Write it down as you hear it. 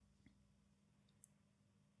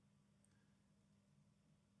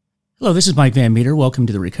Hello, this is Mike Van Meter. Welcome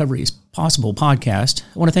to the Recovery is Possible podcast.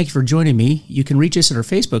 I want to thank you for joining me. You can reach us at our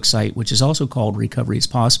Facebook site, which is also called Recovery is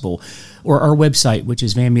Possible, or our website, which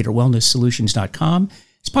is vanmeterwellnesssolutions.com.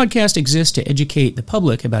 This podcast exists to educate the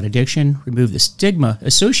public about addiction, remove the stigma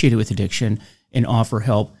associated with addiction, and offer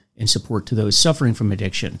help and support to those suffering from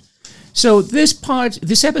addiction. So this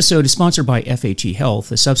episode is sponsored by FHE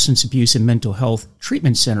Health, a substance abuse and mental health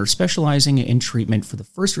treatment center specializing in treatment for the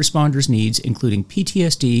first responders' needs, including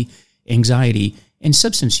PTSD, anxiety, and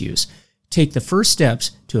substance use. Take the first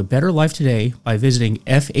steps to a better life today by visiting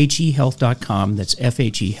fhehealth.com. That's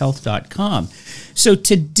fhehealth.com. So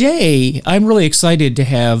today, I'm really excited to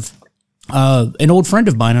have an old friend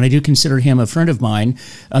of mine, and I do consider him a friend of mine,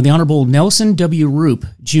 the Honorable Nelson W. Rupp,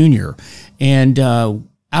 Jr. And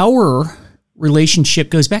our relationship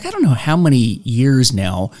goes back, I don't know how many years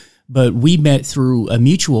now, but we met through a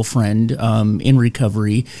mutual friend in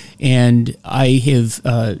recovery, and I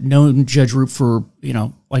have known Judge Rupp for,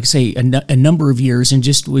 like I say, a number of years, and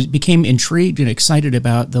just became intrigued and excited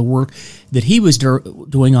about the work that he was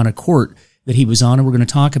doing on a court that he was on, and we're going to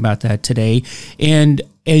talk about that today. And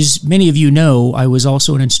as many of you know, I was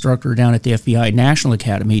also an instructor down at the FBI National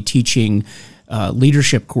Academy teaching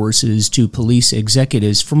leadership courses to police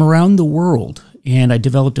executives from around the world. And I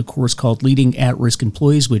developed a course called Leading At-Risk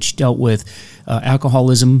Employees, which dealt with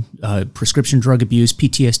alcoholism, prescription drug abuse,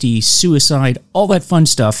 PTSD, suicide, all that fun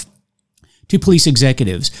stuff, to police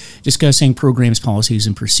executives, discussing programs, policies,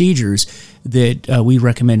 and procedures that we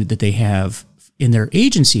recommended that they have in their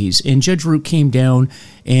agencies. And Judge Rupp came down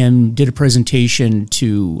and did a presentation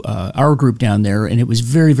to our group down there, and it was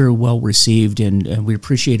very, very well received, and we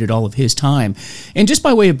appreciated all of his time. And just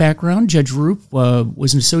by way of background, Judge Rupp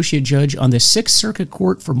was an associate judge on the Sixth Circuit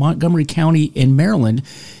Court for Montgomery County in Maryland,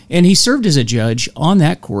 and he served as a judge on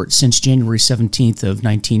that court since January 17th of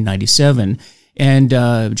 1997. And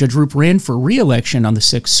Judge Rupp ran for re-election on the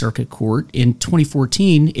Sixth Circuit Court in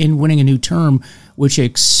 2014 in winning a new term, which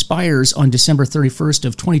expires on December 31st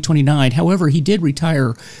of 2029. However, he did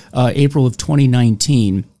retire April of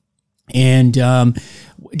 2019. And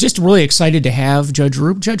just really excited to have Judge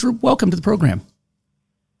Rupp. Judge Rupp, welcome to the program.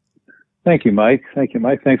 Thank you, Mike.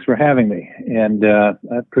 Thanks for having me. And I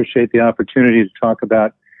appreciate the opportunity to talk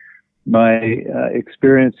about my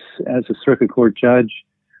experience as a circuit court judge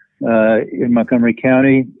in Montgomery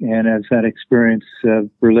County, and as that experience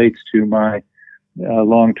relates to my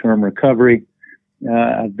long-term recovery.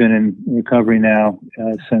 I've been in recovery now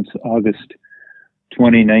since August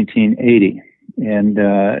 1980, and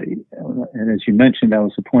as you mentioned, I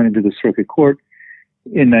was appointed to the circuit court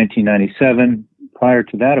in 1997. Prior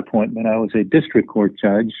to that appointment, I was a district court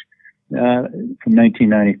judge from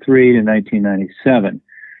 1993 to 1997.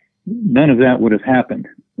 None of that would have happened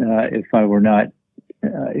if I were not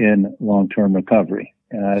in long-term recovery,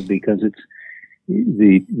 because it's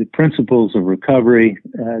the principles of recovery,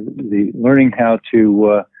 the learning how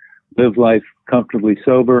to live life comfortably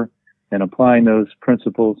sober, and applying those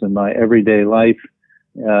principles in my everyday life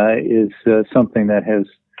is something that has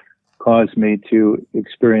caused me to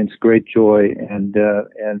experience great joy and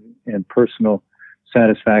personal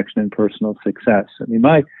satisfaction and personal success. I mean,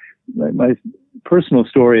 my personal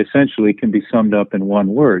story essentially can be summed up in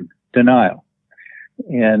one word: denial.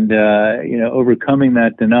 And, overcoming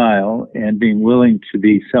that denial and being willing to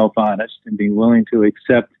be self-honest and being willing to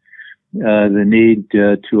accept the need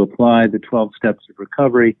to apply the 12 steps of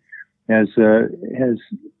recovery has been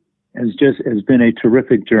a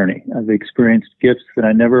terrific journey. I've experienced gifts that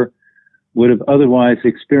I never would have otherwise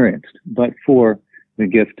experienced, but for the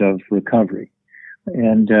gift of recovery.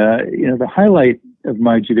 And, the highlight of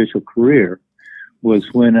my judicial career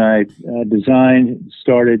was when I designed,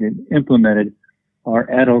 started, and implemented our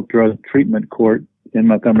adult drug treatment court in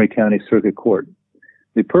Montgomery County Circuit Court.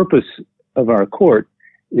 The purpose of our court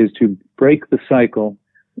is to break the cycle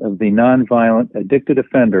of the nonviolent addicted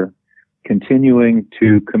offender continuing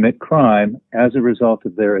to commit crime as a result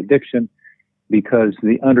of their addiction, because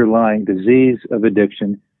the underlying disease of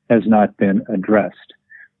addiction has not been addressed.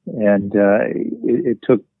 And it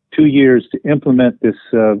took 2 years to implement this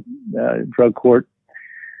drug court.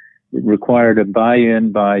 It required a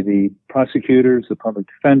buy-in by the prosecutors, the public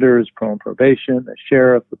defenders, probation, the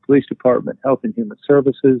sheriff, the police department, Health and Human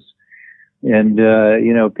Services, and,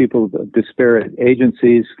 people of disparate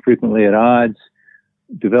agencies, frequently at odds,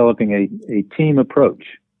 developing a team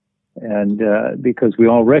approach. And because we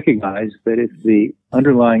all recognize that if the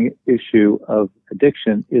underlying issue of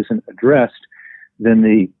addiction isn't addressed, then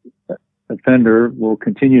the offender will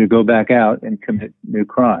continue to go back out and commit new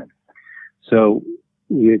crime. So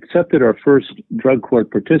we accepted our first drug court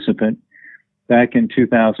participant back in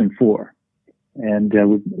 2004. And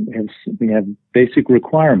we have basic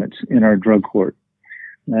requirements in our drug court.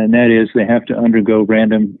 And that is they have to undergo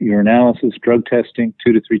random urinalysis, drug testing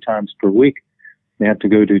 2 to 3 times per week. They have to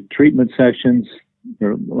go to treatment sessions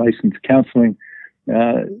or licensed counseling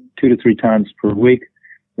 2 to 3 times per week.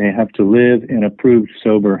 They have to live in approved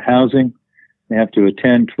sober housing. They have to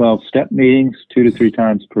attend 12-step meetings 2 to 3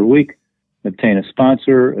 times per week, obtain a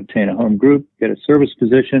sponsor, obtain a home group, get a service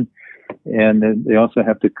position, and then they also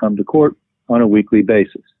have to come to court on a weekly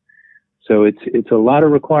basis. So it's a lot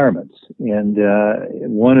of requirements, and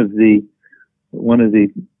one of the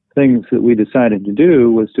things that we decided to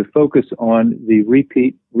do was to focus on the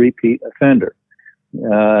repeat offender.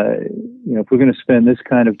 If we're going to spend this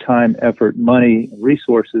kind of time, effort, money,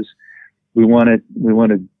 resources, we want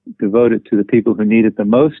to devote it to the people who need it the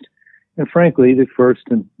most. And frankly, the first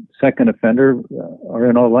and second offender are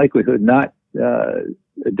in all likelihood not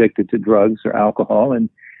addicted to drugs or alcohol, and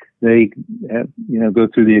they have, go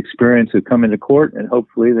through the experience of coming to court, and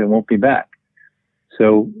hopefully they won't be back.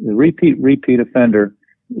 So the repeat offender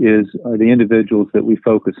are the individuals that we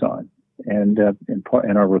focus on, and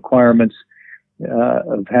our requirements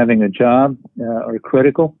of having a job are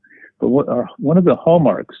critical. But one of the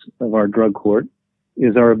hallmarks of our drug court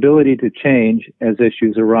is our ability to change as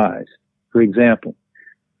issues arise. For example,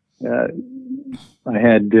 I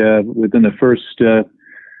had within the first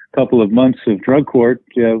couple of months of drug court,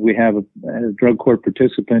 we have a drug court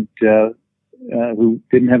participant who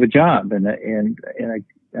didn't have a job, and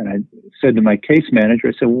I said to my case manager,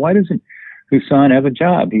 I said, well, why doesn't Husan have a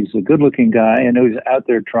job? He's a good-looking guy. I know he's out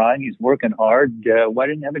there trying. He's working hard. Why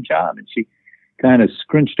didn't he have a job? And she kind of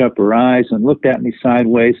scrunched up her eyes and looked at me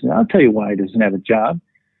sideways. And I'll tell you why he doesn't have a job.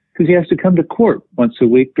 Because he has to come to court once a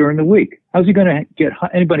week during the week. How's he going to get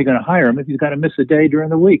anybody going to hire him if he's got to miss a day during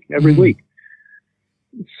the week, every week?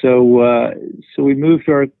 So we moved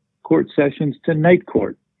our court sessions to night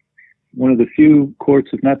court, one of the few courts,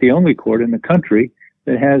 if not the only court in the country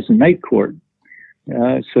that has night court,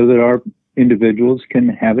 so that our individuals can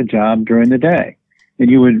have a job during the day. And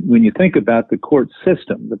when you think about the court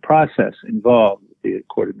system, the process involved, the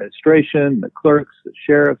court administration, the clerks, the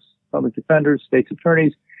sheriffs, public defenders, state's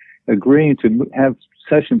attorneys, agreeing to have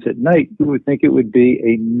sessions at night, you would think it would be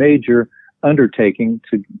a major undertaking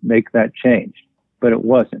to make that change. But it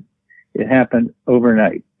wasn't. It happened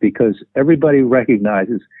overnight because everybody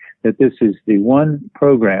recognizes that this is the one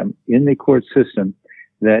program in the court system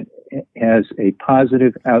that has a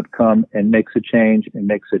positive outcome and makes a change and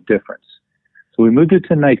makes a difference. So we moved it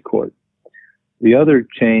to night court. The other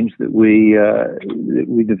change that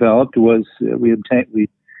we developed was we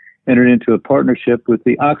entered into a partnership with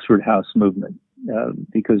the Oxford House movement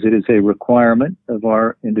because it is a requirement of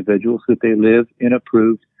our individuals that they live in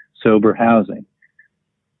approved sober housing.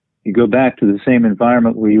 You go back to the same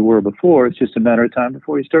environment where you were before, it's just a matter of time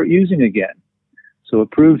before you start using again. So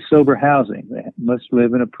approved sober housing, they must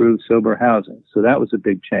live in approved sober housing. So that was a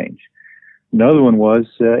big change. Another one was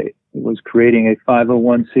creating a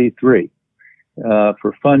 501c3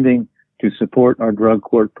 for funding to support our drug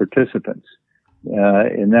court participants.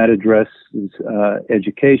 And that addresses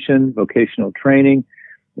education, vocational training.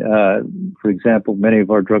 For example, many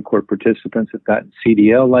of our drug court participants have gotten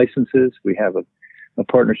CDL licenses. We have a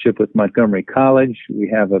partnership with Montgomery College. We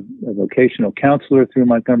have a vocational counselor through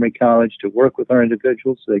Montgomery College to work with our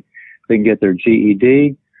individuals so they can get their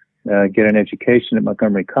GED, get an education at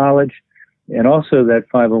Montgomery College. And also that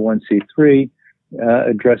 501c3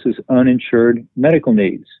 addresses uninsured medical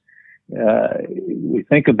needs. We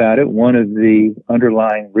think about it, one of the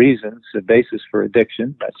underlying reasons, the basis for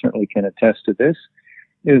addiction, I certainly can attest to this,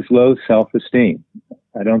 is low self-esteem.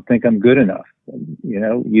 I don't think I'm good enough,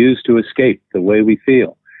 used to escape the way we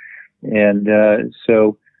feel. And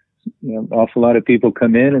so awful lot of people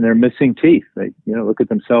come in and they're missing teeth. They look at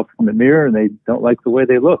themselves in the mirror and they don't like the way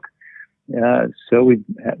they look. So we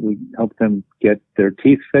help them get their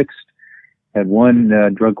teeth fixed. Had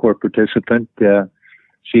one drug court participant,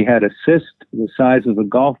 she had a cyst the size of a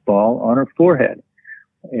golf ball on her forehead.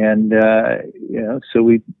 And, so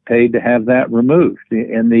we paid to have that removed.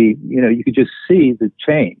 And you could just see the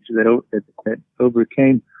change that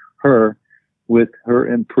overcame her with her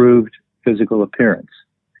improved physical appearance.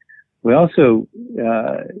 We also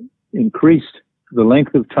increased the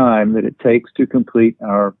length of time that it takes to complete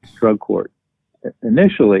our drug court.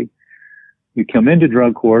 Initially, you come into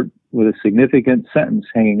drug court with a significant sentence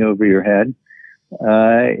hanging over your head,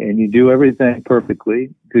 and you do everything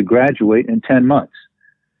perfectly to graduate in 10 months.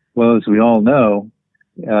 Well, as we all know,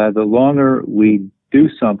 the longer we do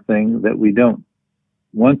something that we don't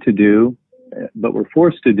want to do, but we're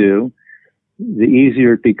forced to do, the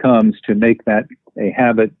easier it becomes to make that a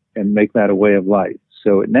habit and make that a way of life.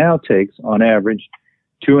 So it now takes, on average,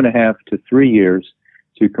 2.5 to 3 years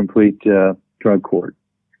to complete drug court.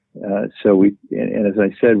 So and as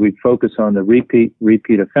I said, we focus on the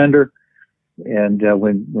repeat offender. And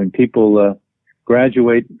when people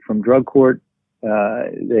graduate from drug court,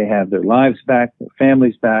 they have their lives back, their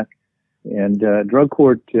families back. And drug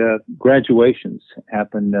court graduations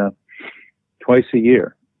happen twice a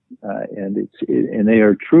year, and they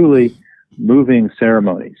are truly moving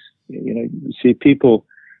ceremonies. You see people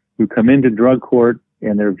who come into drug court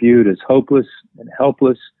and they're viewed as hopeless and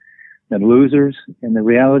helpless and losers, and the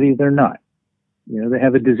reality they're not. They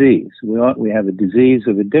have a disease. We have a disease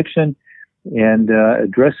of addiction, and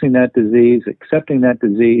addressing that disease, accepting that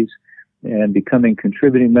disease, and becoming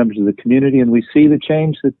contributing members of the community, and we see the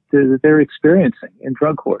change that they're experiencing in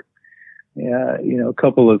drug court. A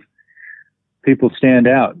couple of people stand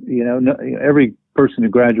out. Every person who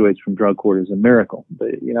graduates from drug court is a miracle. But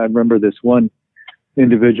I remember this one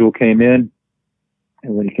individual came in,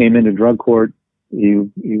 and when he came into drug court, he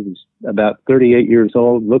was about 38 years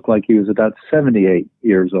old, looked like he was about 78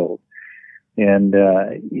 years old, and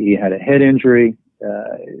he had a head injury,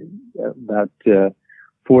 about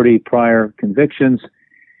 40 prior convictions.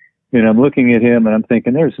 And I'm looking at him and I'm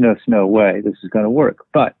thinking, there's no way this is going to work.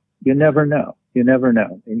 But you never know. You never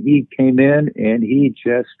know. And he came in and he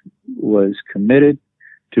just was committed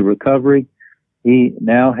to recovery. He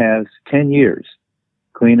now has 10 years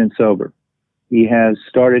clean and sober. He has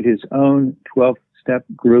started his own 12-step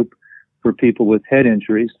group for people with head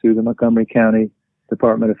injuries through the Montgomery County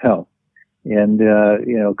Department of Health. And, a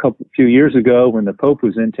few years ago when the Pope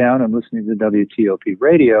was in town, I'm listening to WTOP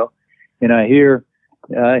radio and I hear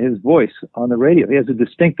his voice on the radio. He has a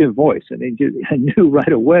distinctive voice, and I knew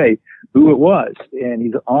right away who it was. And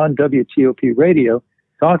he's on WTOP radio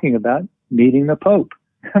talking about meeting the Pope.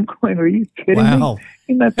 I'm going, are you kidding me?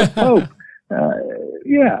 He met the Pope.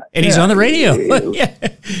 Yeah. And he's on the radio.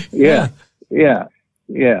 Yeah.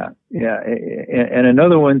 And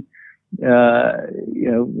another one,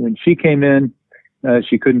 when she came in,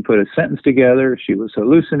 she couldn't put a sentence together. She was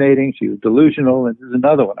hallucinating. She was delusional. And there's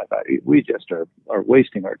another one. I thought, we just are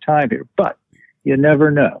wasting our time here. But you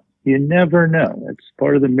never know. You never know. It's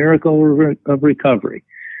part of the miracle of recovery.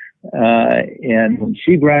 And when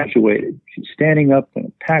she graduated, she's standing up in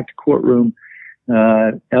a packed courtroom,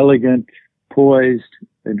 elegant, poised,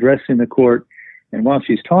 addressing the court. And while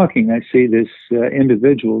she's talking, I see this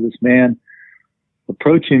individual, this man,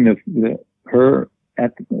 approaching her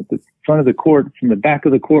at the front of the court from the back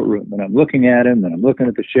of the courtroom. And I'm looking at him, and I'm looking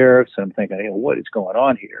at the sheriffs, and I'm thinking, what is going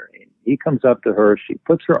on here? And he comes up to her. She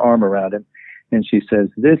puts her arm around him, and she says,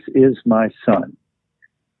 "This is my son.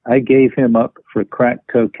 I gave him up for crack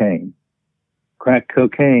cocaine. Crack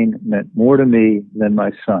cocaine meant more to me than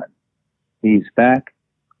my son. He's back.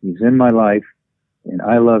 He's in my life, and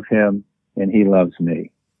I love him, and he loves me."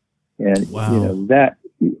 And, wow.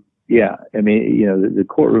 The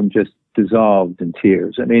courtroom just dissolved in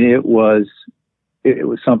tears. I mean, it was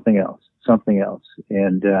something else.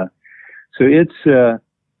 And so it's,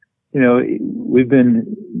 we've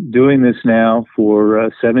been doing this now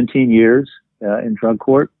for 17 years in drug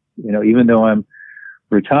court. Even though I'm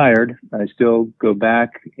retired, I still go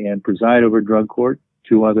back and preside over drug court.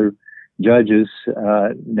 2 other judges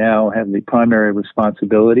now have the primary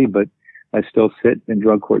responsibility, but I still sit in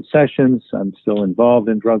drug court sessions. I'm still involved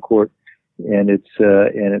in drug court, and it's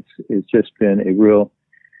just been a real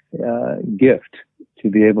gift to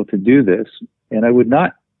be able to do this. And I would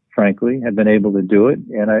not, frankly, have been able to do it,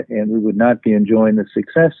 and we would not be enjoying the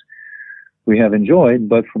success we have enjoyed,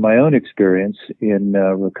 but for my own experience in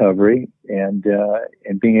recovery and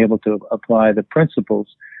being able to apply the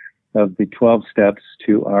principles of the 12 steps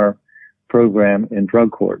to our program in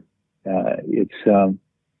drug court. It's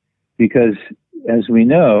because, as we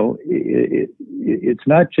know, it's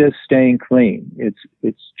not just staying clean.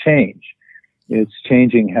 It's change. It's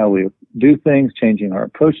changing how we do things, changing our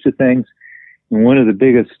approach to things. And one of the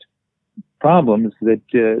biggest problems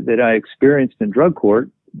that I experienced in drug court,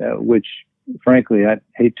 which frankly I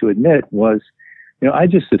hate to admit, was, I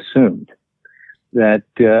just assumed that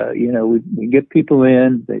we get people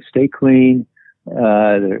in, they stay clean,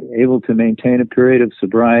 they're able to maintain a period of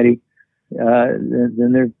sobriety,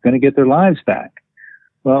 then they're going to get their lives back.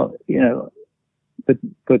 Well,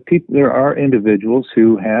 but people, there are individuals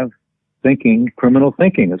who have criminal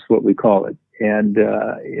thinking is what we call it. And,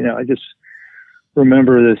 I just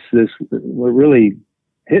remember this, what really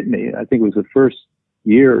hit me, I think it was the first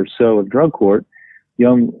year or so of drug court,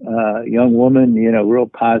 young woman, real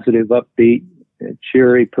positive, upbeat,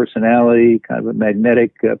 cheery personality, kind of a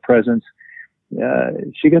magnetic presence.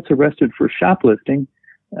 She gets arrested for shoplifting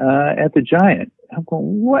at the Giant. I'm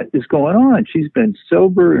going, what is going on? She's been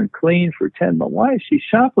sober and clean for 10 months. Why is she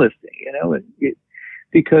shoplifting?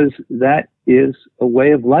 Because that is a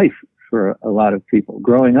way of life for a lot of people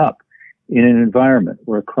growing up in an environment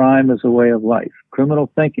where crime is a way of life,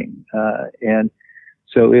 criminal thinking. And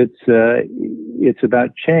so it's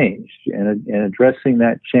about change and addressing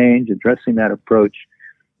that change, addressing that approach,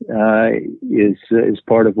 is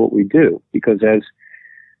part of what we do. Because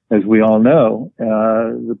as we all know,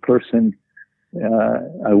 the person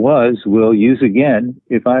I will use again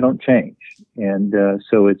if I don't change. And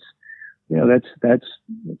so it's, that's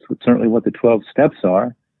certainly what the 12 steps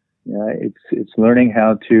are. It's learning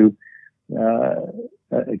how to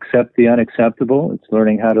accept the unacceptable. It's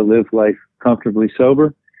learning how to live life comfortably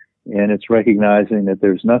sober, and it's recognizing that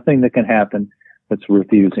there's nothing that can happen that's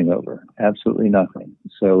worth using over. Absolutely nothing.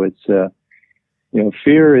 So it's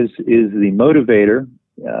fear is the motivator.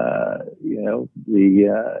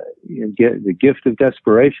 The gift of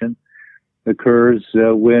desperation occurs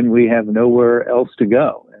when we have nowhere else to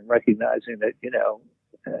go, and recognizing that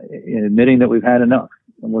and admitting that we've had enough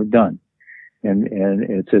and we're done. And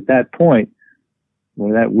it's at that point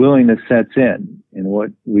where that willingness sets in. And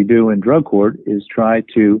what we do in drug court is try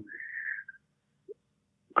to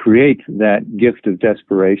create that gift of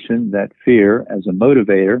desperation, that fear as a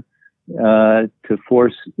motivator, to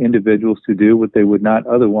force individuals to do what they would not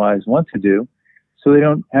otherwise want to do, so they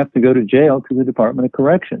don't have to go to jail to the Department of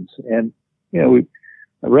Corrections. And, we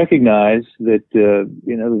recognize that,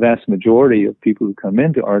 the vast majority of people who come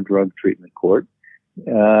into our drug treatment court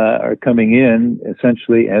are coming in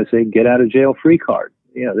essentially as a get out of jail free card.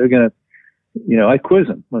 They're going to, I quiz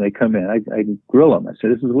them when they come in. I grill them. I say,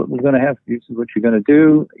 this is what we're going to have. This is what you're going to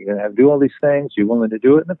do. You're going to have to do all these things. You're willing to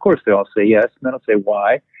do it. And of course they all say yes. And then I'll say,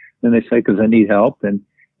 why? And they say, because I need help. And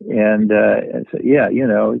I say, yeah,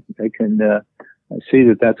 I can, I see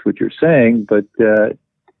that that's what you're saying, but,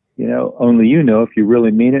 only you know if you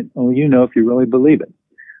really mean it. Only you know if you really believe it.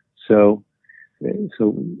 So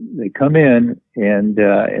they come in, and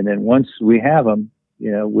then once we have them,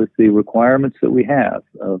 with the requirements that we have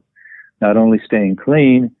of not only staying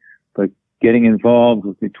clean, but getting involved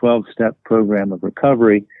with the 12-step program of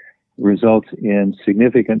recovery, results in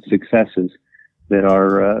significant successes that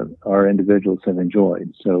our individuals have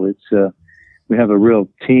enjoyed. So it's we have a real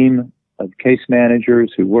team of case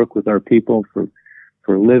managers who work with our people for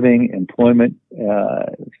living, employment,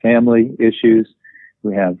 family issues.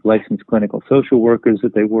 We have licensed clinical social workers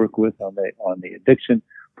that they work with on the addiction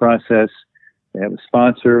process. They have a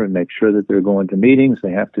sponsor and make sure that they're going to meetings.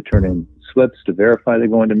 They have to turn in slips to verify they're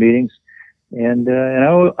going to meetings. And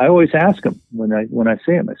I always ask them when I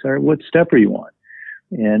see them, I say, what step are you on?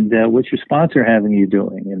 And what's your sponsor having you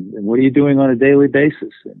doing? And what are you doing on a daily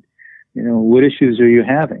basis? And, what issues are you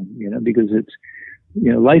having? Because it's,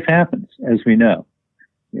 life happens, as we know.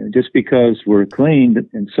 Just because we're clean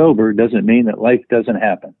and sober doesn't mean that life doesn't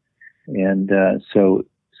happen. And so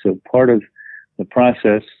part of the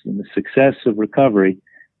process and the success of recovery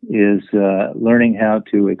is learning how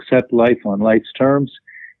to accept life on life's terms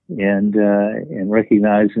and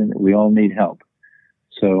recognizing that we all need help.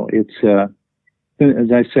 So it's,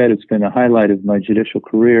 as I said, it's been a highlight of my judicial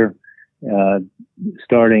career,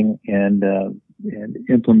 starting and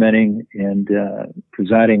implementing and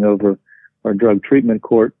presiding over our drug treatment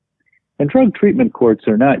court. And drug treatment courts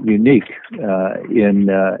are not unique in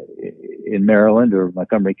Maryland or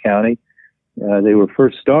Montgomery County. They were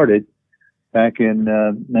first started back in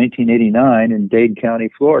 1989 in Dade County,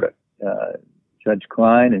 Florida. Judge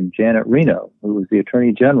Klein and Janet Reno, who was the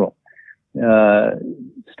Attorney General,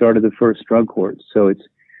 started the first drug court. So it's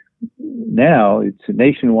a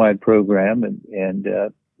nationwide program, and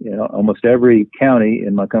almost every county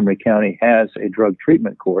in Montgomery County has a drug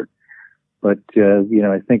treatment court. But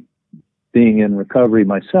I think being in recovery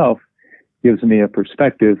myself gives me a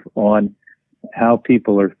perspective on how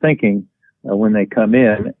people are thinking when they come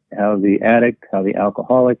in, how the addict, how the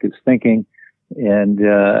alcoholic is thinking, and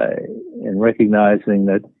recognizing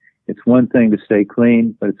that it's one thing to stay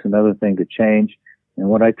clean, but it's another thing to change. And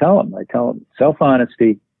what I tell them,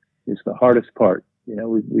 self-honesty is the hardest part.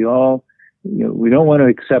 We all, we don't want to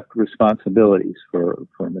accept responsibilities for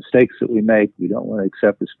mistakes that we make. We don't want to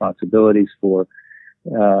accept responsibilities for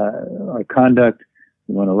our conduct.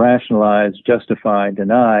 We want to rationalize, justify,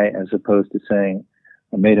 deny, as opposed to saying,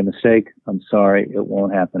 I made a mistake. I'm sorry. It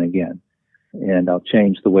won't happen again. And I'll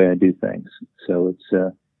change the way I do things. So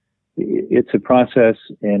it's a process,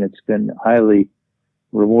 and it's been highly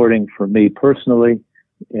rewarding for me personally.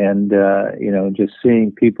 And, just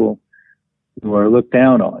seeing people who are looked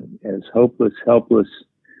down on as hopeless, helpless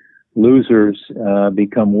losers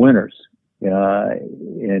become winners.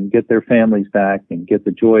 and get their families back and get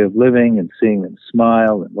the joy of living and seeing them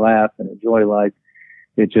smile and laugh and enjoy life.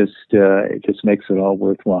 It just makes it all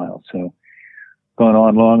worthwhile. So, gone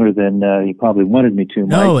on longer than you probably wanted me to, Mike.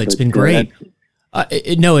 No, it's been great.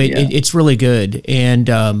 It's really good. And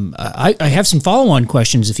I have some follow-on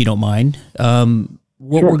questions, if you don't mind.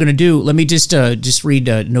 What we're going to do, let me just read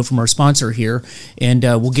a note from our sponsor here, and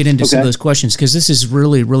we'll get into some of those questions, because this is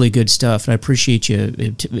really, really good stuff, and I appreciate you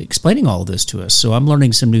explaining all of this to us. So I'm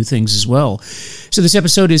learning some new things as well. So this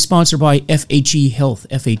episode is sponsored by FHE Health.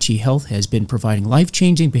 FHE Health has been providing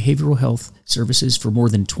life-changing behavioral health services for more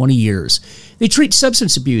than 20 years. They treat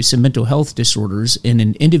substance abuse and mental health disorders in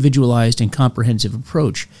an individualized and comprehensive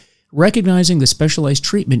approach. Recognizing the specialized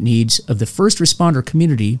treatment needs of the first responder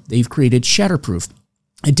community, they've created Shatterproof,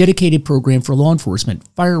 a dedicated program for law enforcement,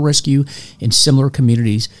 fire rescue, and similar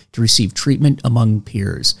communities to receive treatment among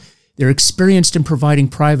peers. They're experienced in providing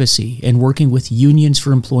privacy and working with unions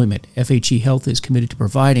for employment. FHE Health is committed to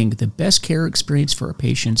providing the best care experience for our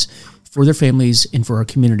patients, for their families, and for our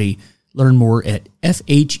community. Learn more at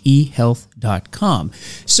fhehealth.com.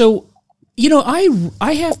 So,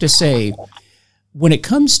 I have to say, when it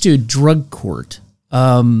comes to drug court,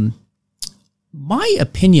 my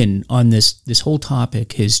opinion on this whole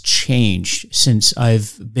topic has changed since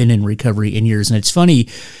I've been in recovery in years. And it's funny,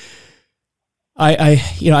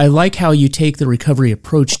 I like how you take the recovery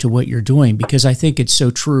approach to what you're doing, because I think it's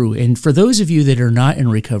so true. And for those of you that are not in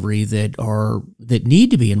recovery, that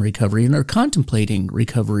need to be in recovery and are contemplating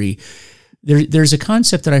recovery, there's a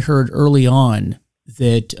concept that I heard early on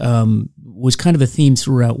that was kind of a theme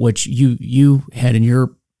throughout what you had in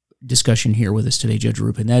your discussion here with us today, Judge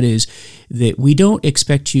Rupp, and that is that we don't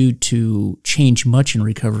expect you to change much in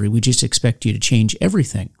recovery. We just expect you to change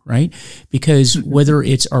everything, right? Because whether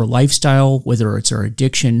it's our lifestyle, whether it's our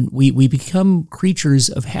addiction, we become creatures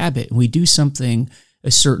of habit, and we do something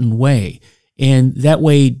a certain way, and that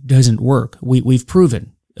way doesn't work. We've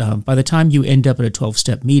proven by the time you end up at a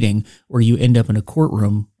 12-step meeting or you end up in a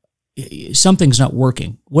courtroom, something's not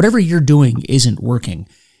working. Whatever you're doing isn't working,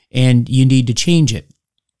 and you need to change it.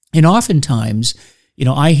 And oftentimes,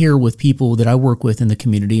 I hear with people that I work with in the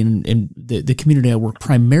community, and the community I work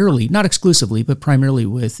primarily, not exclusively, but primarily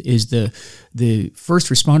with, is the first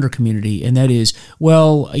responder community. And that is,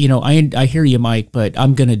 I hear you, Mike, but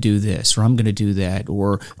I'm going to do this, or I'm going to do that,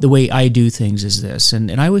 or the way I do things is this.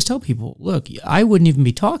 And I always tell people, look, I wouldn't even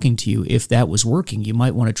be talking to you if that was working. You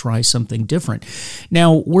might want to try something different.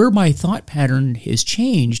 Now, where my thought pattern has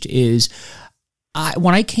changed is,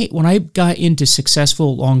 when I got into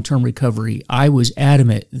successful long-term recovery, I was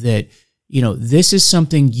adamant that, this is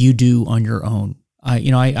something you do on your own.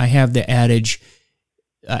 I have the adage,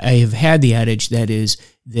 I have had the adage that is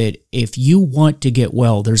that if you want to get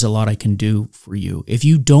well, there's a lot I can do for you. If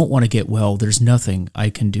you don't want to get well, there's nothing I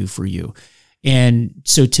can do for you. And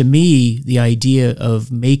so to me, the idea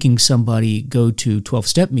of making somebody go to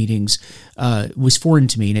 12-step meetings was foreign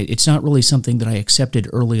to me. And it's not really something that I accepted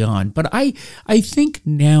early on. But I think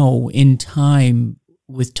now, in time,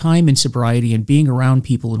 with time and sobriety and being around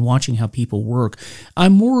people and watching how people work,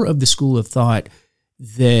 I'm more of the school of thought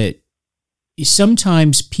that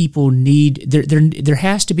sometimes people need, there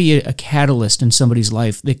has to be a catalyst in somebody's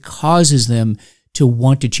life that causes them to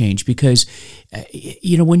want to change, because,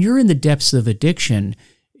 when you're in the depths of addiction,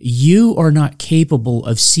 you are not capable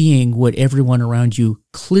of seeing what everyone around you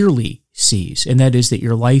clearly sees, and that is that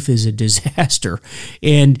your life is a disaster.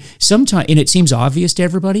 And sometimes, and it seems obvious to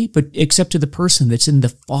everybody, but except to the person that's in the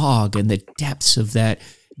fog and the depths of that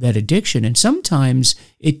addiction. And sometimes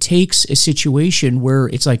it takes a situation where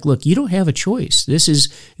it's like, look, you don't have a choice. This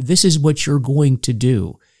is what you're going to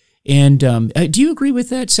do. And do you agree with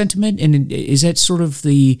that sentiment? And is that sort of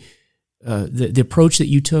the approach that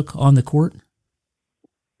you took on the court?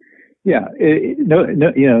 Yeah,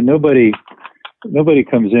 nobody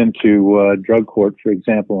comes into drug court, for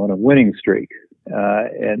example, on a winning streak,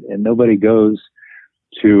 and nobody goes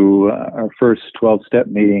to our first 12-step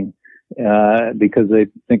meeting because they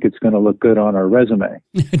think it's going to look good on our resume.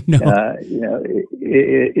 No.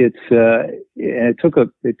 It took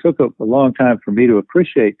a long time for me to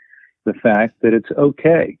appreciate the fact that it's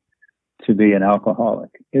okay to be an alcoholic.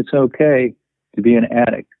 It's okay to be an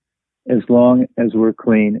addict as long as we're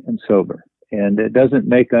clean and sober. And it doesn't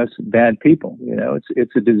make us bad people.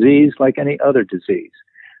 It's a disease like any other disease.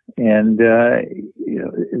 And,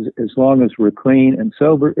 as long as we're clean and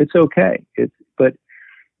sober, it's okay. But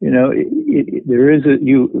there is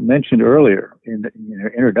you mentioned earlier in your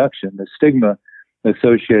introduction, the stigma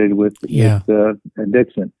associated with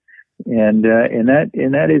addiction. And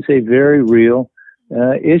that is a very real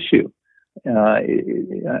issue.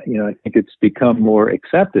 I think it's become more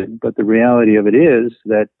accepted, but the reality of it is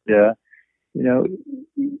that, that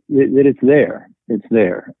it's there. It's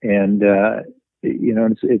there. And,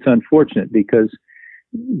 it's unfortunate because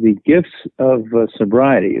the gifts of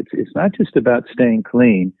sobriety, it's not just about staying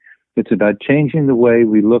clean. It's about changing the way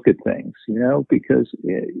we look at things, because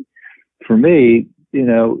for me,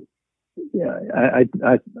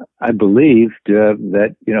 I believed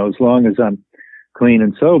that, as long as I'm clean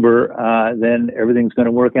and sober, then everything's going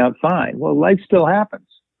to work out fine. Well, life still happens.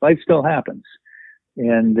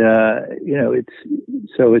 And,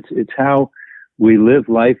 it's how we live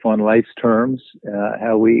life on life's terms,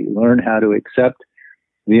 how we learn how to accept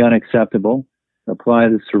the unacceptable, apply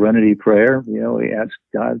the serenity prayer. We ask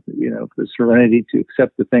God, for the serenity to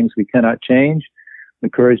accept the things we cannot change, the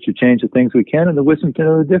courage to change the things we can, and the wisdom to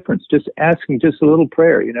know the difference. Just asking just a little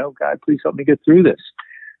prayer, God, please help me get through this.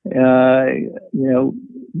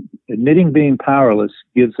 Admitting being powerless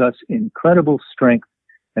gives us incredible strength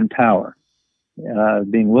and power.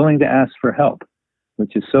 Being willing to ask for help,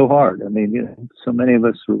 which is so hard. I mean, so many of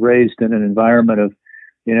us were raised in an environment of,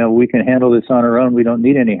 we can handle this on our own. We don't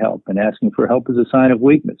need any help. And asking for help is a sign of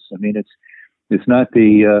weakness. I mean, it's not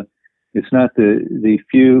the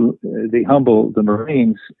few, the humble, the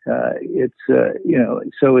Marines. So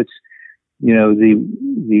it's,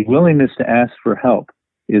 the willingness to ask for help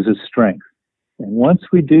is a strength. And once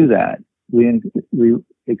we do that, we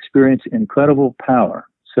experience incredible power.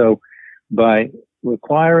 So by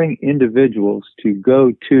requiring individuals to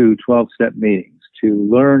go to 12-step meetings, to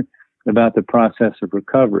learn about the process of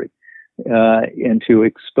recovery, and to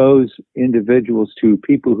expose individuals to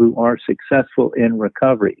people who are successful in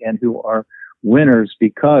recovery and who are winners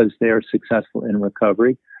because they are successful in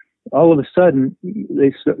recovery, all of a sudden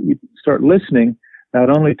you start listening not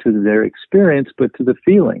only to their experience but to the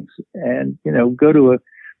feelings. And go to a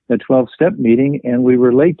 12-step meeting and we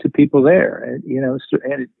relate to people there. And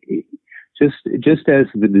just as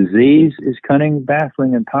the disease is cunning,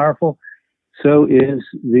 baffling, and powerful, so is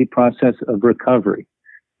the process of recovery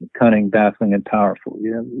cunning, baffling, and powerful.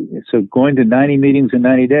 So going to 90 meetings in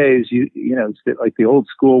 90 days, it's like the old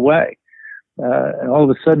school way. And all of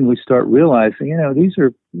a sudden we start realizing, these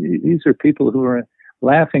are people who are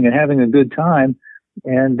laughing and having a good time,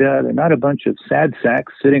 and they're not a bunch of sad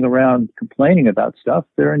sacks sitting around complaining about stuff.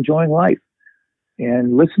 They're enjoying life.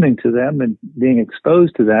 And listening to them and being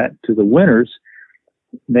exposed to that, to the winners,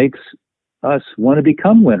 makes us want to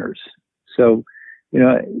become winners. So,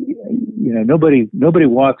 nobody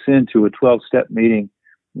walks into a 12-step meeting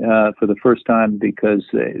for the first time because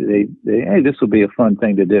they hey, this will be a fun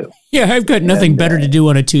thing to do. Yeah, I've got nothing better to do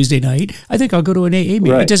on a Tuesday night. I think I'll go to an AA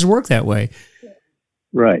meeting. Right. It doesn't work that way.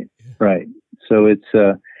 Right. So it's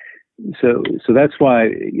so that's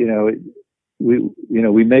why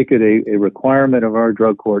we make it a requirement of our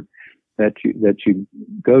drug court that you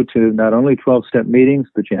go to not only 12-step meetings,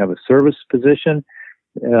 but you have a service position.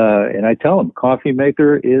 And I tell them coffee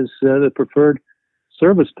maker is the preferred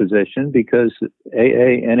service position because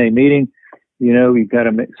AA meeting, you've got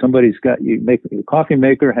to make, the coffee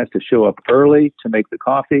maker has to show up early to make the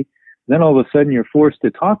coffee. Then all of a sudden you're forced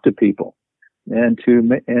to talk to people and to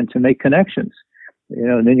make connections,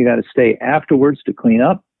 and then you got to stay afterwards to clean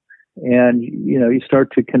up. And, you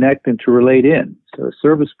start to connect and to relate in. So a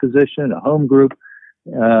service position, a home group,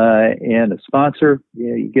 and a sponsor,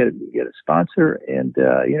 you get a sponsor and,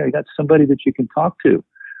 you got somebody that you can talk to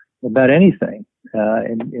about anything.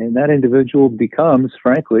 And that individual becomes,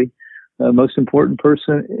 frankly, the most important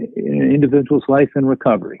person in an individual's life in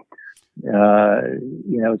recovery.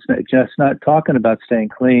 It's just not talking about staying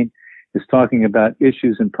clean. It's talking about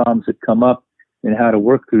issues and problems that come up and how to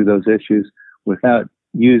work through those issues without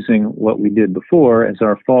using what we did before as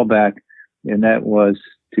our fallback, and that was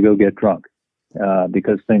to go get drunk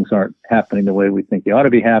because things aren't happening the way we think they ought to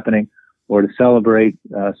be happening, or to celebrate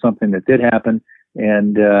something that did happen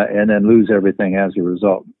and then lose everything as a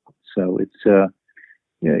result. So it's so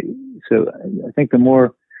I think the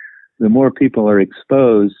more people are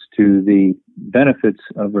exposed to the benefits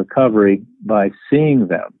of recovery by seeing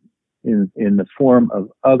them in the form of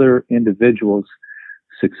other individuals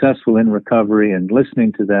successful in recovery and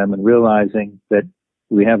listening to them and realizing that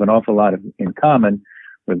we have an awful lot in common,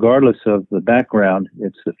 regardless of the background.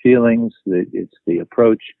 It's the feelings, it's the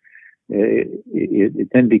approach. It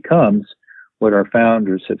then becomes what our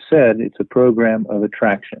founders have said. It's a program of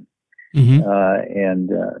attraction. Mm-hmm.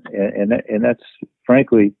 And that's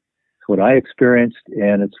frankly what I experienced,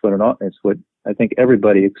 and it's what I think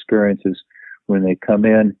everybody experiences when they come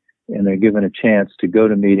in and they're given a chance to go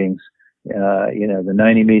to meetings. The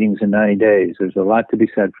 90 meetings in 90 days. There's a lot to be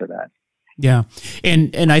said for that. Yeah.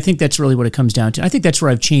 And I think that's really what it comes down to. I think that's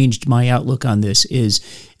where I've changed my outlook on this, is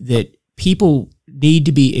that people need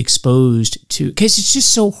to be exposed to, because it's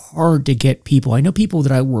just so hard to get people. I know people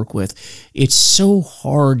that I work with, it's so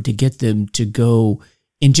hard to get them to go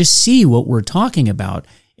and just see what we're talking about.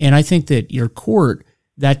 And I think that your court,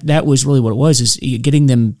 that was really what it was, is getting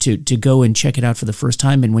them to go and check it out for the first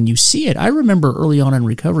time. And when you see it, I remember early on in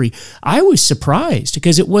recovery, I was surprised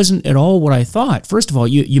because it wasn't at all what I thought. First of all,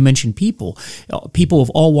 you mentioned people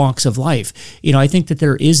of all walks of life. I think that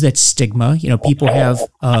there is that stigma. People have,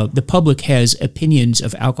 the public has opinions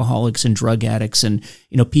of alcoholics and drug addicts and,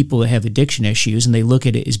 people that have addiction issues, and they look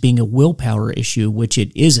at it as being a willpower issue, which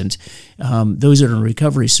it isn't. Those that are in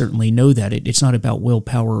recovery certainly know that. It's not about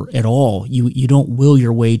willpower at all. You don't will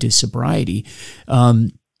your way to sobriety.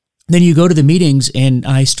 Then you go to the meetings, and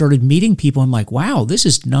I started meeting people. I'm like, wow, this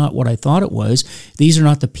is not what I thought it was. These are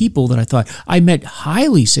not the people that I thought. I met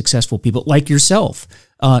highly successful people like yourself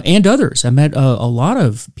and others. I met a lot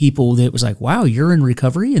of people that was like, wow, you're in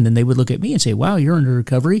recovery. And then they would look at me and say, wow, you're in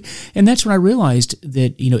recovery. And that's when I realized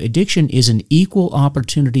that, addiction is an equal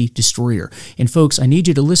opportunity destroyer. And folks, I need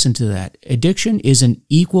you to listen to that. Addiction is an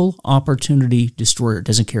equal opportunity destroyer. It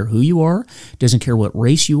doesn't care who you are, doesn't care what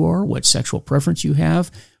race you are, what sexual preference you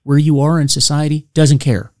have, where you are in society, doesn't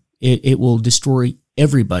care. It will destroy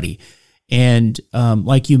everybody. And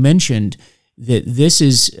like you mentioned, that this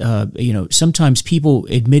is, sometimes people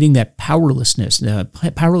admitting that powerlessness and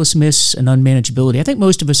unmanageability. I think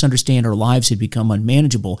most of us understand our lives had become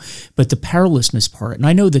unmanageable, but the powerlessness part, and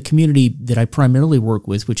I know the community that I primarily work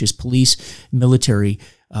with, which is police, military,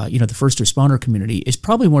 the first responder community, is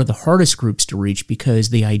probably one of the hardest groups to reach, because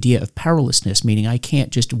the idea of powerlessness, meaning I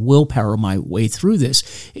can't just willpower my way through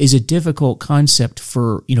this, is a difficult concept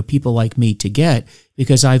for, people like me to get,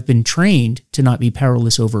 because I've been trained to not be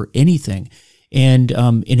powerless over anything. And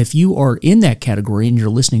if you are in that category and you're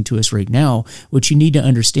listening to us right now, what you need to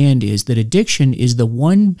understand is that addiction is the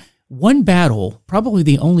one battle, probably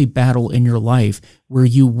the only battle in your life where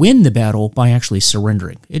you win the battle by actually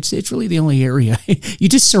surrendering. It's really the only area. You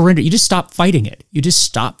just surrender. You just stop fighting it. You just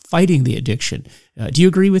stop fighting the addiction. Do you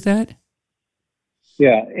agree with that?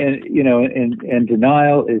 Yeah, and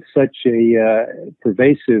denial is such a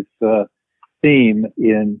pervasive theme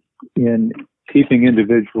in keeping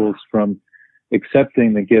individuals from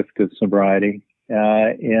accepting the gift of sobriety.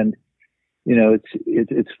 It's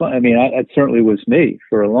fun. I mean, it certainly was me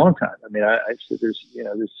for a long time. I mean, I said, there's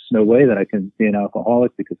no way that I can be an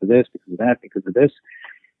alcoholic because of this, because of that, because of this.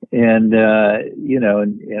 And I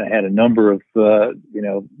had a number of,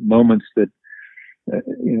 moments that,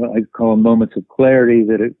 I call them moments of clarity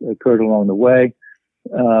that occurred along the way.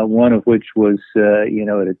 One of which was,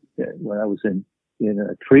 when I was in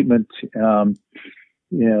treatment,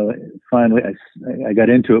 finally I got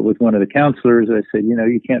into it with one of the counselors. I said,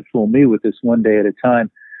 you can't fool me with this one day at a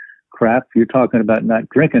time crap. You're talking about not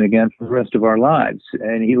drinking again for the rest of our lives.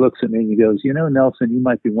 And he looks at me and he goes, Nelson, you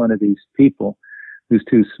might be one of these people who's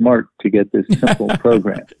too smart to get this simple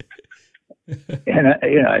program. And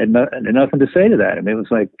I had nothing to say to that. I mean, it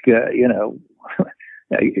was like,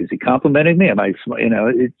 is he complimenting me? Am I,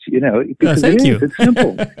 because thank you. It's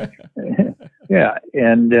simple. Yeah,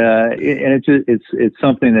 and it's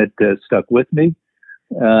something that stuck with me.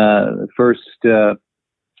 The first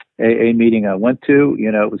AA meeting I went to,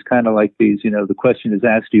 it was kind of like these. The question is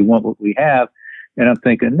asked, "Do you want what we have?" And I'm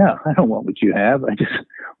thinking, no, I don't want what you have. I just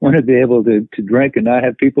want to be able to drink and not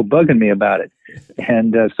have people bugging me about it.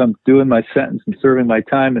 And so I'm doing my sentence and serving my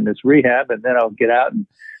time in this rehab, and then I'll get out and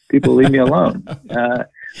people leave me alone. But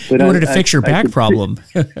you wanted to fix your back problem.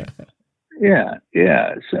 Yeah.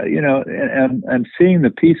 So, and I'm seeing the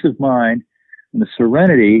peace of mind and the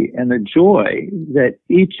serenity and the joy that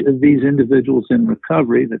each of these individuals in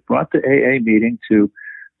recovery that brought the AA meeting to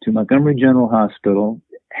Montgomery General Hospital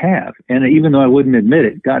have. And even though I wouldn't admit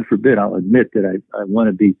it, God forbid, I'll admit that I want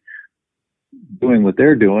to be doing what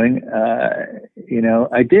they're doing.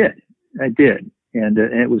 I did. And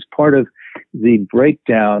it was part of the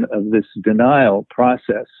breakdown of this denial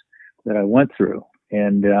process that I went through.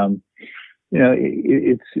 And,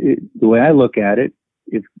 the way I look at it,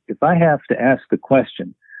 if I have to ask the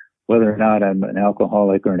question whether or not I'm an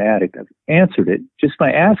alcoholic or an addict, I've answered it just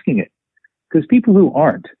by asking it. Because people who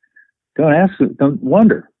aren't don't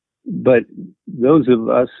wonder. But those of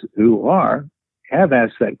us who are have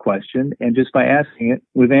asked that question, and just by asking it,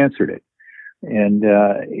 we've answered it. And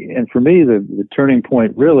for me, the turning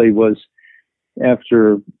point really was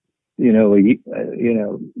after a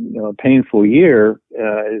painful year.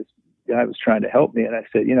 The guy was trying to help me, and I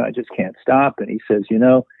said, I just can't stop. And he says,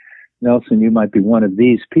 Nelson, you might be one of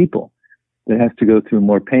these people. that has to go through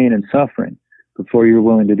more pain and suffering before you're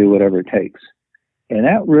willing to do whatever it takes. And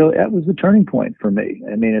that was the turning point for me.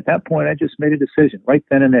 I mean, at that point, I just made a decision right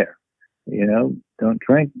then and there. Don't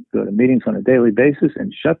drink, go to meetings on a daily basis,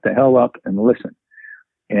 and shut the hell up and listen.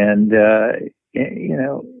 And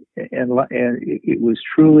it was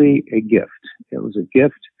truly a gift. It was a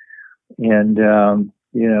gift. And,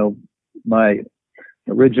 my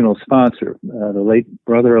original sponsor, the late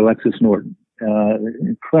brother Alexis Norton, an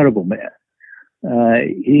incredible man.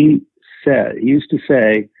 He used to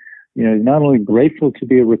say, not only grateful to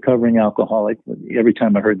be a recovering alcoholic, but every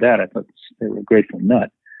time I heard that, I thought they were a grateful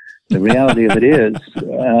nut. The reality of it is,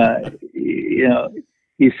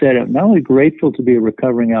 he said, I'm not only grateful to be a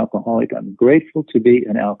recovering alcoholic, I'm grateful to be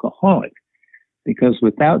an alcoholic, because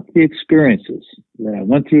without the experiences that I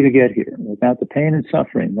went through to get here, without the pain and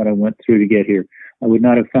suffering that I went through to get here, I would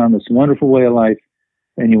not have found this wonderful way of life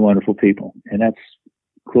and you wonderful people. And that's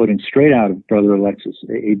quoting straight out of Brother Alexis,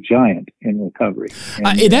 a giant in recovery.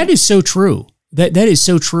 And, that is so true. That is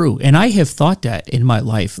so true. And I have thought that in my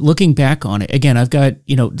life, looking back on it. Again, I've got,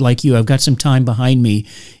 like you, I've got some time behind me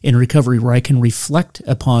in recovery where I can reflect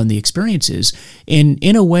upon the experiences. And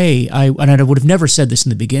in a way, I would have never said this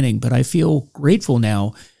in the beginning, but I feel grateful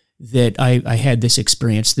now that I had this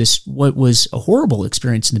experience, what was a horrible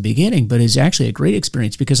experience in the beginning, but is actually a great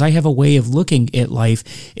experience, because I have a way of looking at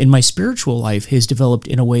life, and my spiritual life has developed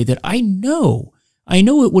in a way that I know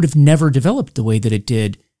it would have never developed the way that it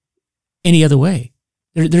did any other way.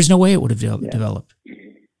 There's no way it would have developed.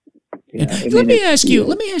 Yeah, let me ask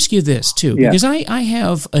you this too, because I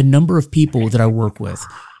have a number of people that I work with,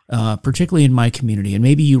 particularly in my community, and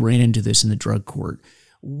maybe you ran into this in the drug court.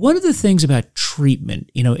 One of the things about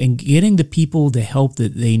treatment, and getting the people the help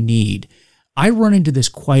that they need, I run into this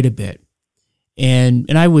quite a bit. And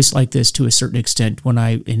I was like this to a certain extent when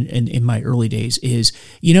in my early days is,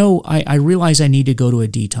 I realize I need to go to a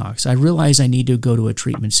detox. I realize I need to go to a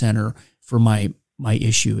treatment center for my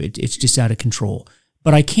issue. It's just out of control.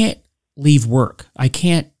 But I can't leave work. I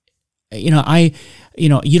can't, you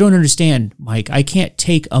don't understand, Mike. I can't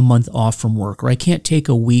take a month off from work, or I can't take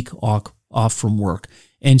a week off from work.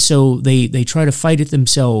 And so they try to fight it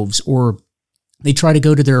themselves, or they try to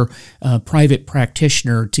go to their private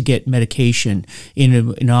practitioner to get medication.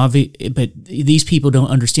 But these people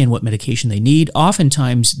don't understand what medication they need.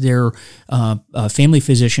 Oftentimes, their family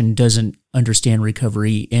physician doesn't understand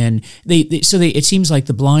recovery, and it seems like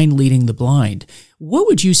the blind leading the blind. What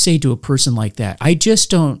would you say to a person like that?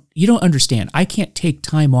 You don't understand. I can't take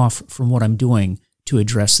time off from what I'm doing to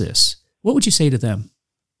address this. What would you say to them?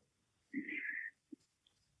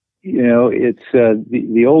 It's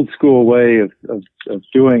the old school way of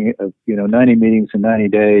doing 90 meetings in 90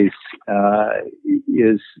 days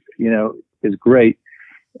is great,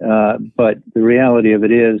 but the reality of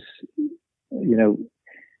it is,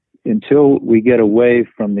 until we get away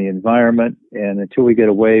from the environment and until we get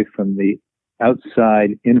away from the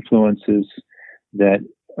outside influences that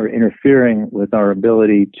are interfering with our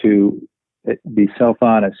ability to be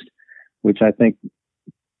self-honest, which I think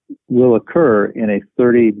will occur in a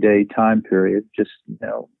 30-day time period. Just,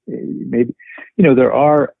 maybe, there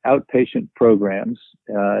are outpatient programs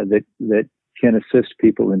that can assist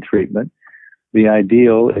people in treatment. The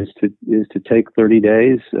ideal is to take 30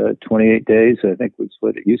 days, 28 days, I think was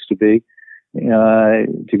what it used to be,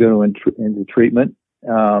 to go into treatment.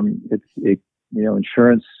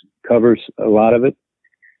 Insurance covers a lot of it.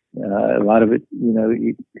 But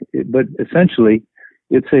essentially,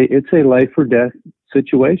 it's a life or death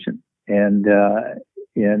situation, and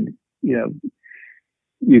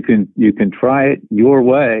you can try it your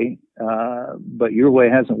way, but your way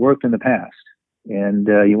hasn't worked in the past, and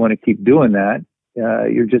you want to keep doing that.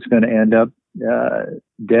 You're just going to end up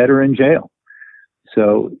dead or in jail.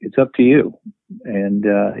 So it's up to you, and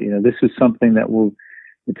this is something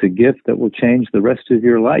it's a gift that will change the rest of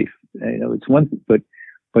your life. It's one, but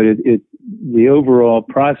the overall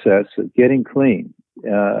process of getting clean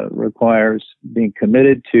requires being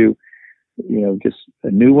committed to, just a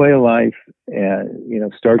new way of life,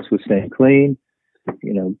 and, starts with staying clean,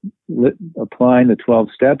 applying the 12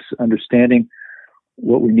 steps, understanding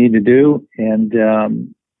what we need to do. And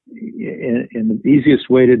the easiest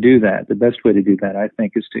way to do that, the best way to do that, I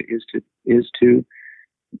think, is to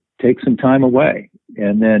take some time away.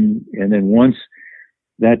 And then once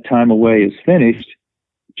that time away is finished,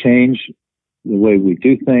 change the way we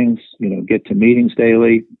do things, get to meetings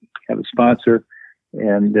daily, have a sponsor,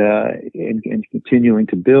 and continuing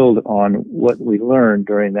to build on what we learned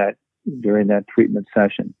during that treatment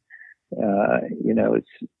session.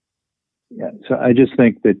 So I just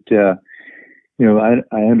think that,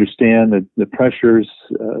 I understand the pressures,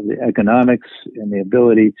 the economics, and the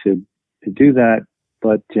ability to do that.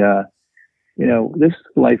 But this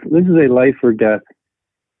is a life or death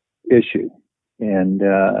issue, and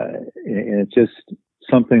it's just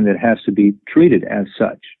something that has to be treated as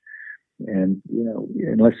such. And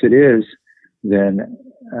unless it is, then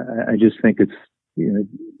I just think it's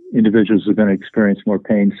individuals are going to experience more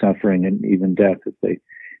pain, suffering, and even death if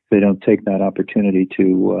they don't take that opportunity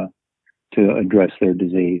to address their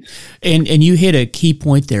disease. And you hit a key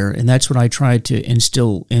point there, and that's what I tried to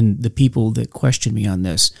instill in the people that question me on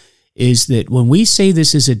this, is that when we say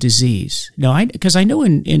this is a disease, now because I know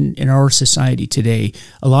in our society today,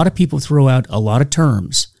 a lot of people throw out a lot of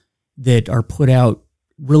terms that are put out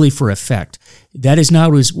really for effect. That is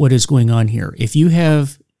not what is going on here. If you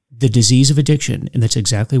have the disease of addiction, and that's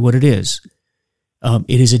exactly what it is a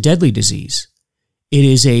deadly disease. It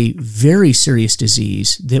is a very serious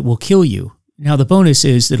disease that will kill you. Now, the bonus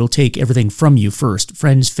is that it'll take everything from you first: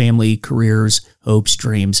 friends, family, careers, hopes,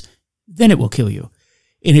 dreams. Then it will kill you.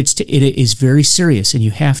 And it is very serious, and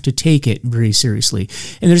you have to take it very seriously.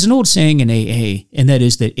 And there's an old saying in AA, and that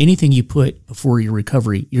is that anything you put before your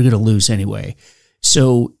recovery, you're going to lose anyway.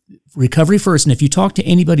 So recovery first. And if you talk to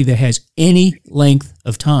anybody that has any length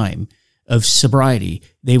of time of sobriety,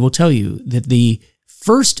 they will tell you that the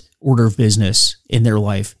first order of business in their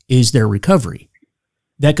life is their recovery.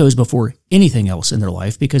 That goes before anything else in their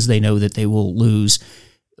life, because they know that they will lose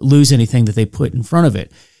anything that they put in front of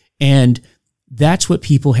it. And that's what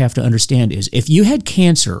people have to understand is if you had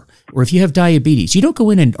cancer or if you have diabetes, you don't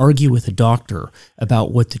go in and argue with a doctor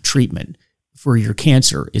about what the treatment for your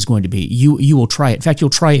cancer is going to be. You will try it. In fact, you'll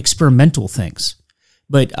try experimental things.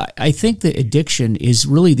 But I think that addiction is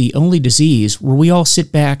really the only disease where we all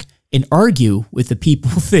sit back and argue with the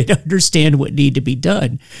people that understand what need to be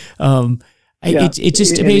done. It's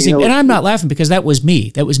just amazing. And I'm not laughing because that was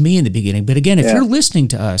me. That was me in the beginning. But again, if you're listening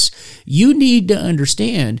to us, you need to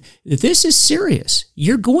understand that this is serious.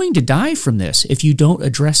 You're going to die from this if you don't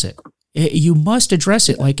address it. You must address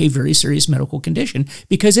it like a very serious medical condition,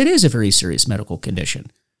 because it is a very serious medical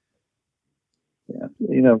condition. Yeah.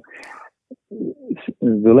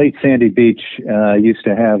 The late Sandy Beach used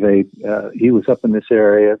to have he was up in this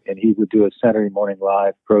area, and he would do a Saturday morning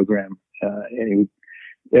live program. And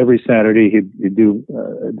every Saturday he'd do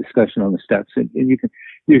a discussion on the steps, and you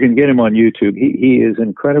can get him on YouTube. He is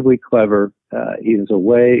incredibly clever. He has a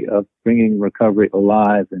way of bringing recovery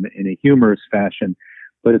alive in a humorous fashion,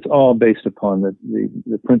 but it's all based upon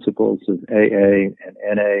the principles of AA and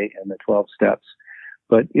NA and the 12 steps.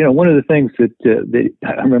 But one of the things that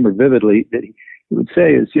I remember vividly that he would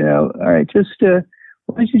say is, all right,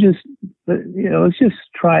 why don't you just let's just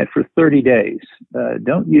try it for 30 days.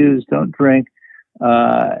 Don't use, don't drink.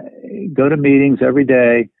 Go to meetings every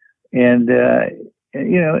day, and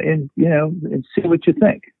see what you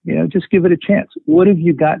think. Just give it a chance. What have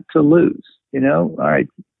you got to lose? All right.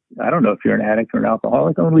 I don't know if you're an addict or an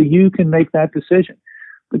alcoholic. Only you can make that decision.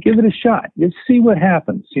 But give it a shot. Just see what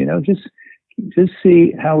happens. Just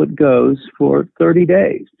see how it goes for 30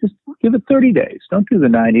 days. Just give it 30 days. Don't do the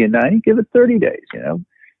 90 and 90. Give it 30 days.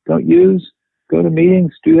 Don't use. Go to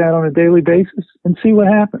meetings. Do that on a daily basis and see what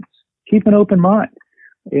happens. Keep an open mind,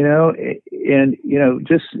 and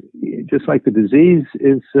just like the disease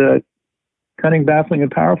is cunning, baffling,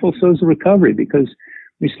 and powerful, so is the recovery, because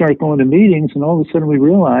we start going to meetings and all of a sudden we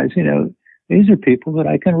realize, these are people that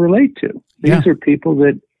I can relate to. These are people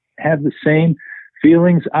that have the same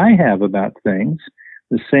feelings I have about things,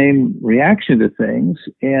 the same reaction to things,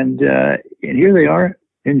 and here they are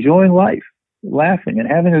enjoying life, laughing and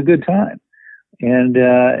having a good time,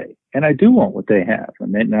 and I do want what they have. I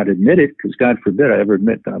may not admit it, because God forbid I ever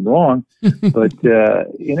admit that I'm wrong, but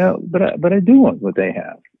I do want what they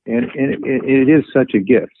have, and it is such a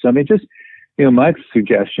gift. So I mean, just my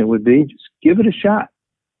suggestion would be just give it a shot,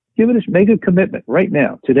 make a commitment right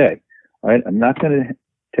now, today. All right, I'm not going to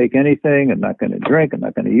take anything. I'm not going to drink. I'm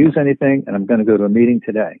not going to use anything, and I'm going to go to a meeting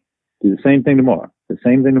today. Do the same thing tomorrow. The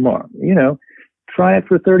same thing tomorrow. Try it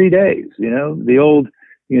for 30 days. The old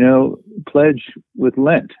pledge with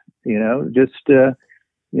Lent. Just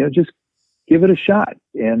give it a shot,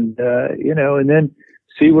 and and then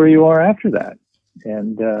see where you are after that,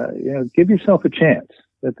 and give yourself a chance.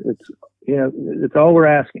 It's all we're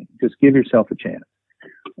asking. Just give yourself a chance.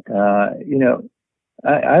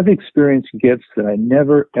 I've experienced gifts that I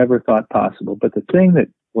never ever thought possible, but the thing that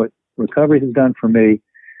what recovery has done for me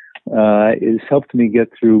is helped me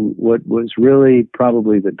get through what was really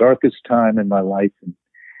probably the darkest time in my life.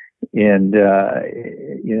 And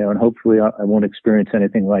hopefully I won't experience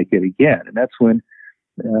anything like it again. And that's when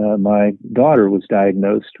my daughter was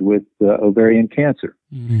diagnosed with ovarian cancer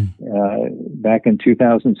back in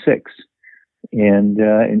 2006,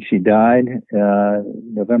 and she died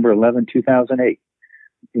November 11, 2008.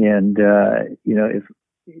 And I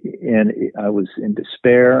was in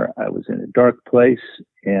despair. I was in a dark place,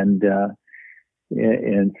 and a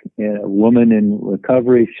woman in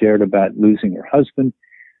recovery shared about losing her husband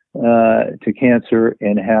to cancer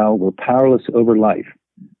and how we're powerless over life.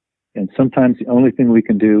 And sometimes the only thing we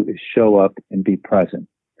can do is show up and be present.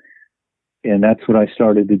 And that's what I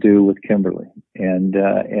started to do with Kimberly. And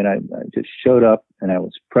I just showed up and I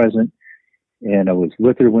was present, and I was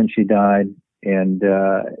with her when she died. And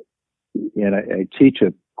I teach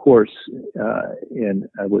a course, and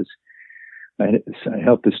I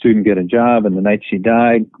helped a student get a job. And the night she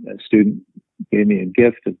died, a student gave me a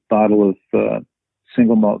gift, a bottle of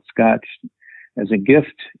single malt scotch as a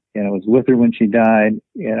gift. And I was with her when she died,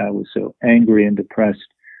 and I was so angry and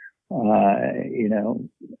depressed. I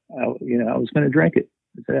was going to drink it.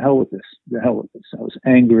 The hell with this. I was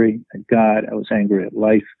angry at God. I was angry at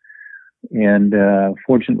life. And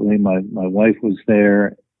fortunately, my wife was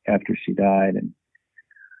there after she died, and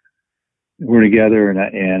we're together. And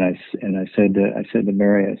I said to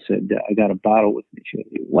Mary, I said, I got a bottle with me. She said,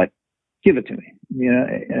 what? Give it to me.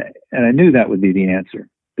 And I knew that would be the answer,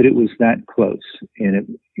 but it was that close.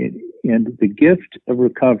 And the gift of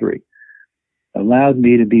recovery allowed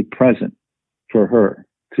me to be present for her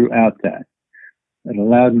throughout that. It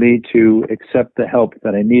allowed me to accept the help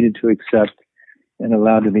that I needed to accept, and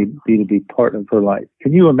allowed me to be part of her life.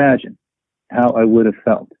 Can you imagine how I would have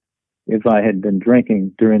felt if I had been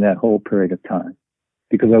drinking during that whole period of time?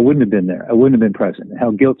 Because I wouldn't have been there. I wouldn't have been present.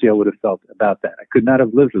 How guilty I would have felt about that. I could not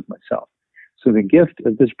have lived with myself. So the gift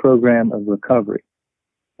of this program of recovery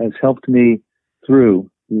has helped me through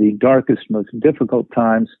the darkest, most difficult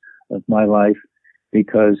times of my life,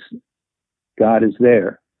 because God is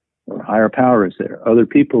there, or higher power is there. Other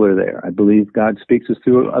people are there. I believe God speaks us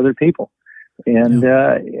through other people. And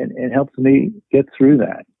it helped me get through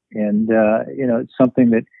that. And, it's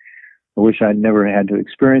something that I wish I'd never had to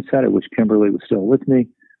experience that. I wish Kimberly was still with me,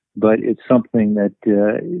 but it's something that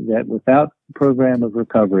without the program of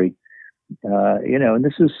recovery, and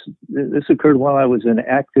this occurred while I was an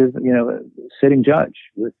active, sitting judge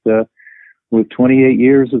with 28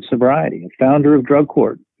 years of sobriety, a founder of Drug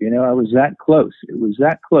Court. I was that close. It was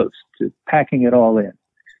that close to packing it all in.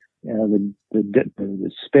 The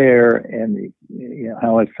despair and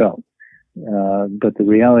how I felt. But the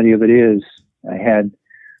reality of it is, I had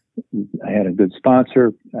a good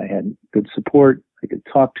sponsor. I had good support. I could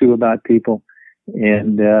talk to about people,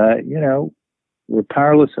 and we're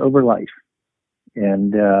powerless over life.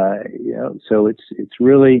 And so it's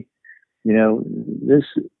really, this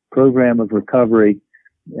program of recovery,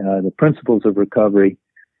 the principles of recovery.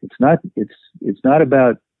 It's not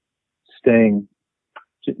about staying,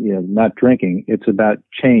 not drinking. It's about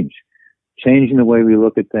changing the way we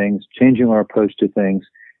look at things, changing our approach to things,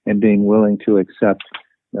 and being willing to accept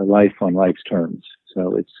life on life's terms.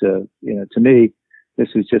 So it's, to me, this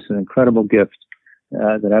is just an incredible gift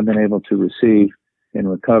that I've been able to receive in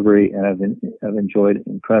recovery, and I've enjoyed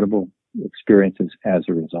incredible experiences as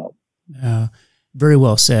a result. Very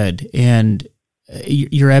well said. And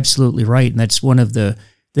you're absolutely right. And that's one of the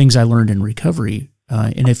things I learned in recovery.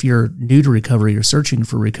 And if you're new to recovery or searching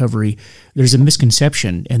for recovery, there's a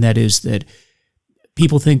misconception, and that is that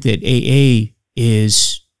people think that AA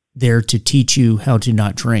is there to teach you how to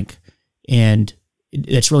not drink. And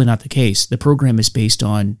that's really not the case. The program is based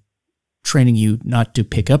on training you not to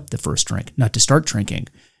pick up the first drink, not to start drinking,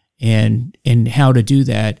 and how to do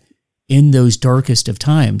that in those darkest of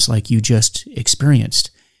times like you just experienced.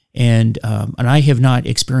 And I have not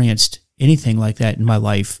experienced anything like that in my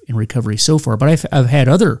life in recovery so far, but I've had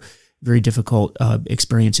other very difficult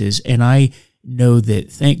experiences, and I know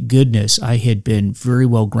that, thank goodness, I had been very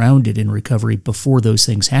well grounded in recovery before those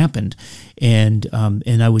things happened, and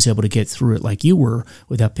I was able to get through it like you were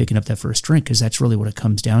without picking up that first drink, because that's really what it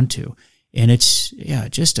comes down to. And it's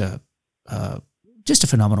just a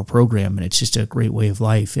phenomenal program, and it's just a great way of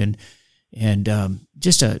life, and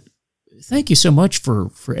just a thank you so much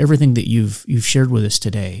for everything that you've shared with us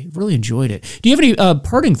today. Really enjoyed it. Do you have any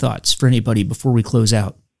parting thoughts for anybody before we close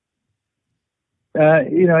out?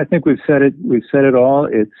 I think we've said it. We've said it all.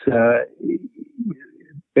 It's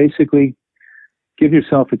basically give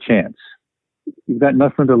yourself a chance. You've got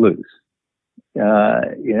nothing to lose.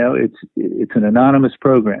 It's an anonymous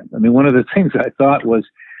program. I mean, one of the things I thought was,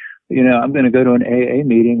 I'm going to go to an AA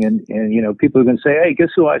meeting, and people are going to say, "Hey,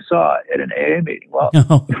 guess who I saw at an AA meeting?" Well,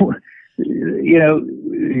 No.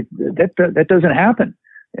 that doesn't happen.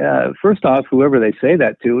 first off, whoever they say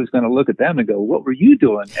that to is going to look at them and go, "What were you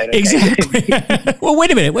doing?" Exactly. Well,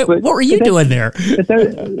 wait a minute. What were you doing there?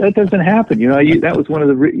 That doesn't happen. That was one of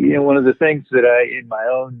the things that in my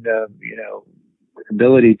own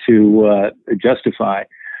ability to justify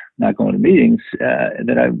not going to meetings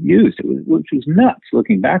that I've used, which was nuts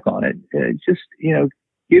looking back on it. Just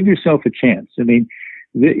give yourself a chance. I mean,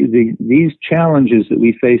 these challenges that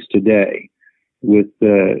we face today,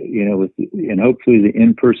 and hopefully the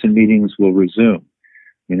in-person meetings will resume.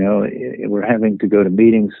 We're having to go to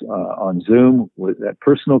meetings on Zoom with that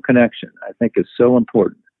personal connection. I think is so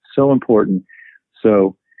important, so important.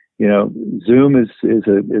 So, Zoom is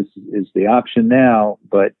the option now,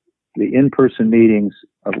 but the in-person meetings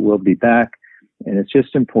will be back, and it's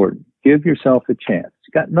just important. Give yourself a chance.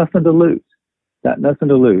 You got nothing to lose.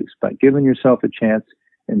 By giving yourself a chance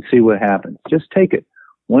and see what happens. Just take it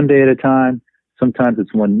one day at a time. Sometimes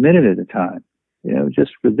it's 1 minute at a time.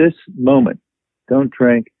 Just for this moment, don't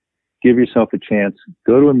drink. Give yourself a chance.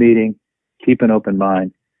 Go to a meeting. Keep an open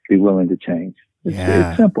mind. Be willing to change.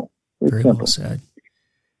 It's simple. Very well said.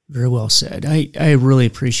 Very well said. I really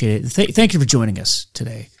appreciate it. Thank you for joining us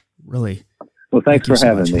today. Really. Well, thanks for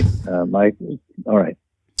having me, Mike. All right.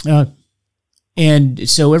 And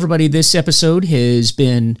so, everybody, this episode has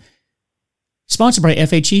been sponsored by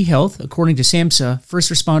FHE Health. According to SAMHSA, first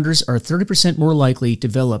responders are 30% more likely to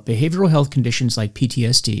develop behavioral health conditions like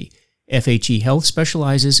PTSD. FHE Health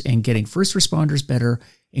specializes in getting first responders better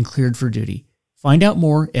and cleared for duty. Find out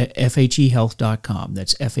more at FHEHealth.com.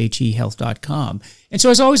 That's FHEHealth.com. And so,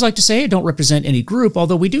 as I always like to say, I don't represent any group,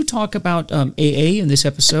 although we do talk about AA in this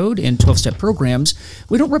episode and 12-step programs.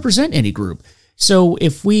 We don't represent any group. So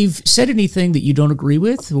if we've said anything that you don't agree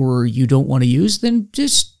with or you don't want to use, then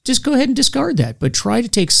just go ahead and discard that. But try to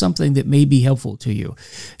take something that may be helpful to you.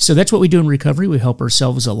 So that's what we do in recovery. We help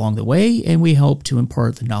ourselves along the way, and we help to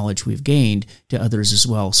impart the knowledge we've gained to others as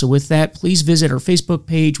well. So with that, please visit our Facebook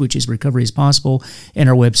page, which is Recovery is Possible, and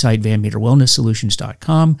our website,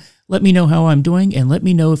 VanMeterWellnessSolutions.com. Let me know how I'm doing, and let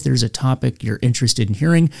me know if there's a topic you're interested in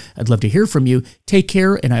hearing. I'd love to hear from you. Take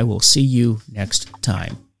care, and I will see you next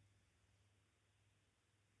time.